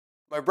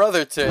My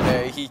brother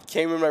today, he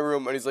came in my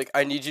room and he's like,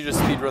 I need you to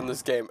speedrun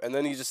this game. And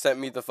then he just sent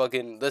me the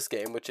fucking, this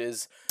game, which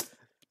is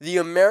the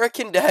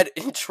American Dad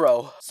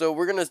intro. So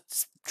we're gonna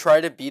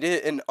try to beat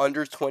it in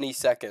under 20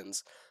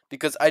 seconds.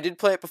 Because I did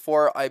play it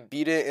before, I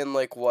beat it in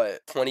like,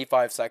 what,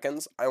 25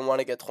 seconds? I want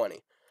to get 20.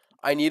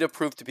 I need to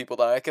prove to people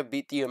that I could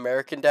beat the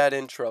American Dad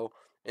intro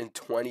in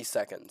 20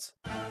 seconds.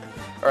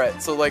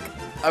 Alright, so like,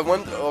 I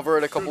went over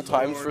it a couple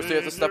times. First you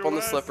have to step on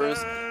the slippers,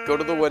 go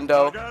to the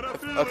window,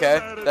 okay,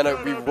 then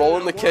we roll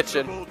in the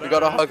kitchen, we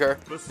gotta hug her,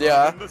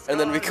 yeah, and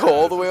then we go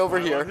all the way over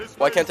here.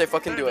 Why can't I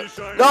fucking do it?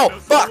 No!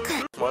 Fuck!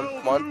 Come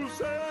on, come on.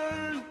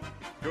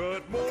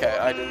 Okay,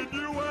 I didn't.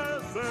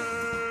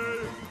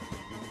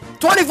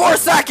 24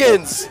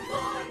 seconds!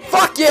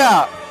 Fuck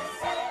yeah!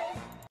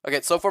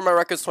 Okay, so far my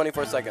record's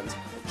 24 seconds.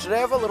 Should I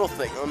have a little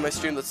thing on my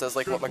stream that says,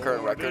 like, what my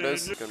current record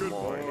is? Good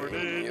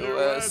morning,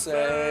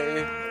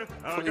 USA.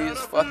 Please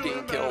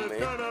fucking kill me.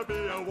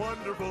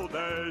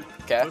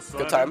 Okay,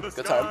 good time,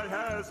 good time.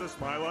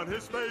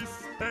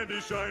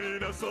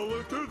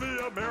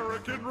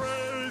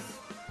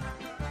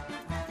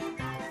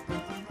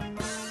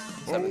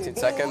 17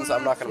 seconds,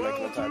 I'm not gonna make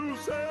no time.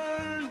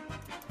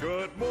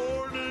 Good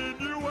morning,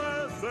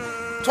 USA.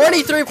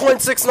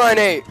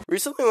 23.698.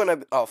 Recently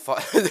when oh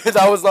fuck,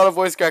 that was not a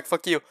voice crack,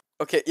 fuck you.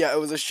 Okay, yeah, it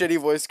was a shitty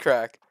voice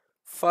crack.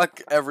 Fuck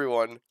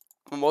everyone.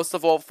 But most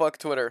of all, fuck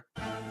Twitter.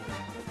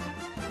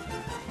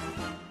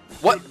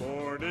 What? Good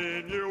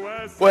morning,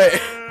 USA. Wait,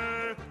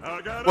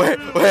 I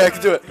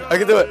can do it, I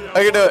can do it,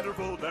 I can do it.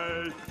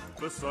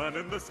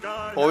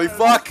 Holy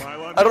fuck,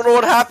 I don't know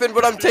what happened,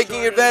 but I'm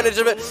taking advantage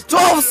of it.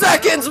 12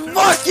 seconds,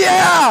 fuck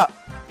yeah!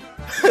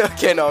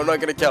 Okay, no, I'm not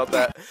gonna count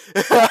that.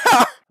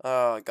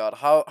 Oh god,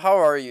 how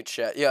are you,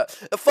 chat? Yeah,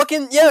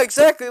 yeah,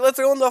 exactly. Let's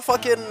go on the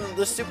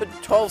stupid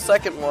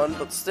 12-second one,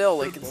 but still,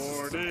 like,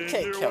 you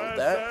can't count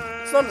that.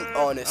 It's not an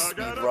honest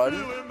speed run.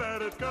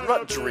 I'm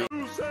not dreaming.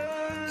 No!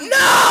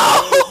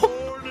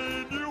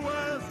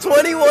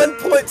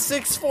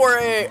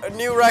 21.648, a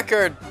new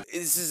record.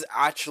 This is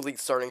actually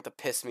starting to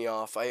piss me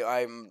off.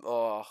 I'm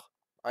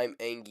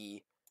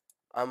angry.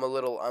 I'm a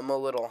little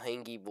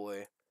hangy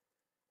boy.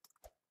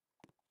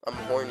 I'm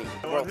horny.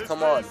 Bro,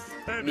 come on.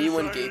 Me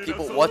when gay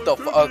people. What the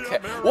fuck? Okay.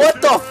 What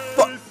the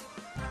fuck?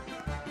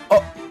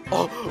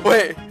 Oh,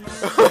 wait.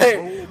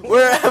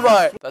 Where am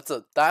I? That's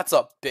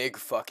a big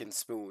fucking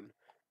spoon.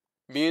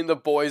 Me and the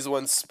boys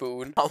one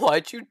spoon.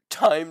 Why'd you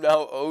time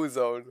now,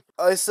 Ozone?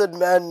 I said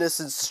madness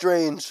is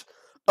strange.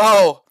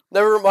 Oh,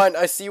 never mind.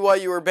 I see why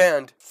you were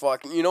banned.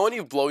 Fuck. You know when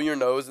you blow your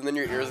nose and then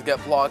your ears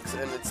get blocked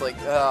and it's like,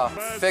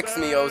 fix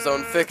me,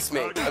 Ozone, fix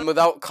me. And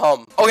without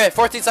cum. Okay,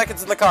 14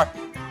 seconds in the car.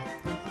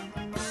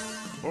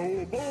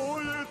 Oh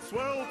boy, it's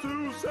well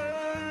to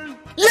say.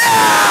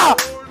 Yeah!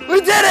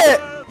 We did it!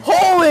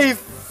 Holy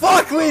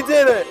fuck, we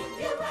did it!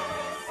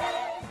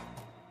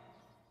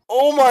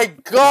 Oh my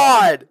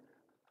god!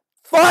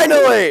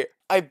 Finally!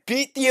 I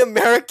beat the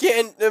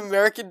American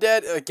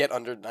Dad. Get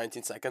under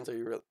 19 seconds, are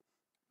you really?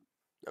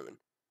 I mean,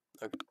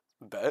 I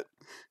bet.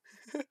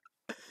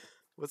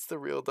 What's the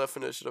real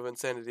definition of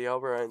insanity?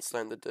 Albert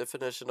Einstein, the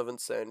definition of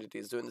insanity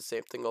is doing the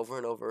same thing over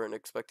and over and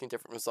expecting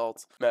different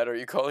results. Matt, are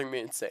you calling me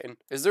insane?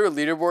 Is there a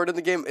leaderboard in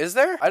the game? Is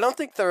there? I don't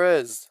think there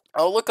is.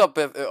 I'll look up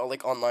if,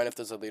 like, online if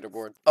there's a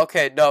leaderboard.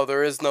 Okay, no,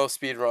 there is no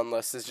speedrun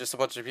list. It's just a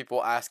bunch of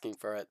people asking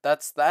for it.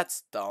 That's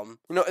dumb.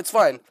 You know, it's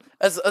fine.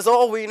 As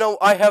all we know,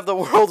 I have the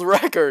world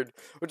record,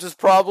 which is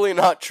probably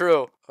not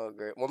true. Oh,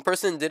 great. One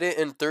person did it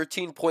in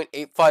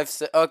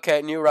 13.856.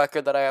 Okay, new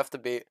record that I have to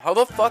beat. How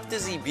the fuck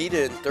does he beat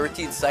it in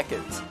 13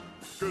 seconds?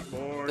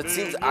 That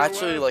seems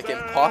actually, like,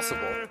 impossible.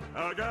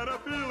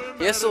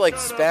 He has to, like,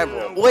 spam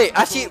roll. Wait,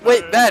 actually,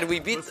 wait, Bad Blue,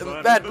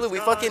 we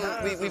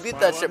beat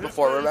that shit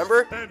before,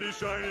 remember?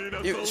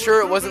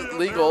 Sure, it wasn't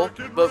legal,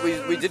 but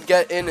we did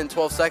get in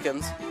 12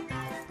 seconds.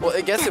 Well,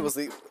 I guess it was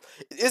legal.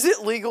 Is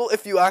it legal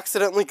if you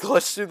accidentally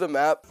glitch through the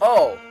map?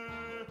 Oh.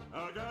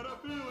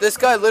 This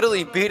guy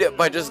literally beat it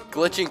by just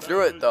glitching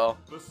through it, though.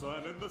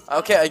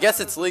 Okay, I guess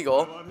it's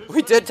legal.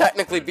 We did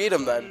technically beat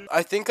him, then.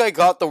 I think I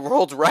got the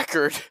world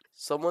record.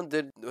 Someone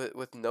did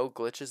with no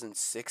glitches in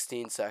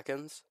 16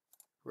 seconds?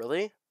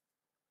 Really?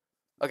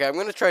 Okay, I'm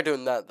gonna try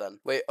doing that then.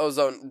 Wait,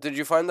 Ozone, did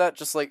you find that?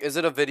 Just like, is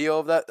it a video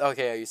of that?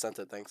 Okay, yeah, you sent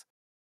it, thanks.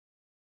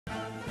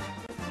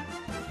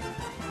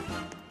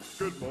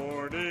 Good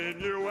morning,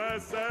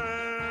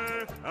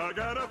 USA. I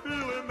got a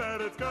feeling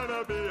that it's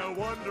gonna be a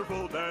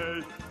wonderful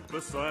day.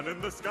 The sun in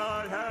the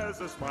sky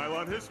has a smile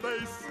on his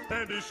face,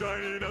 and he's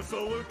shining a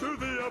salute to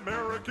the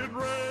American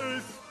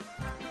race.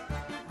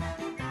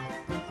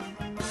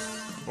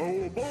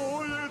 Oh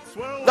boy, it's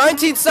well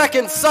 19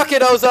 seconds, suck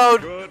it,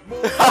 Ozone!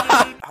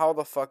 How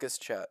the fuck is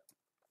chat?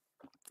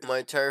 My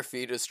entire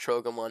feed is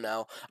Trogamon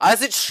now.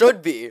 As it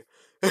should be!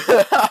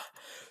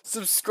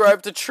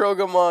 Subscribe to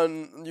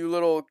Trogamon, you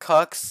little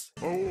cucks.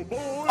 Oh,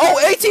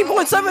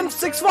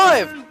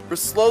 18.765! We're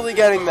slowly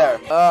getting there.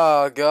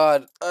 Oh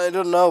god, I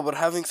don't know, but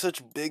having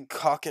such big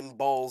cock and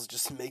balls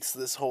just makes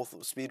this whole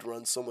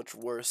speedrun so much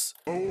worse.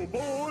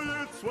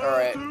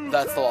 Alright,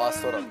 that's the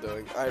last one I'm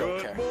doing. I don't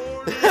care.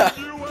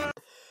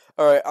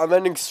 Alright, I'm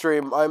ending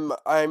stream.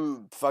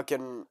 I'm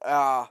fucking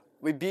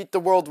we beat the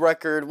world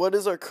record. What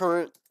is our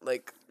current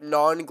like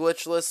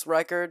non-glitchless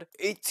record?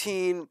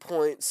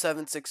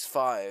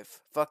 18.765.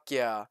 Fuck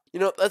yeah. You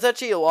know, that's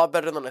actually a lot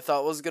better than I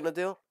thought it was gonna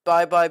do.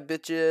 Bye bye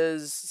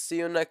bitches. See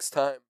you next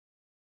time.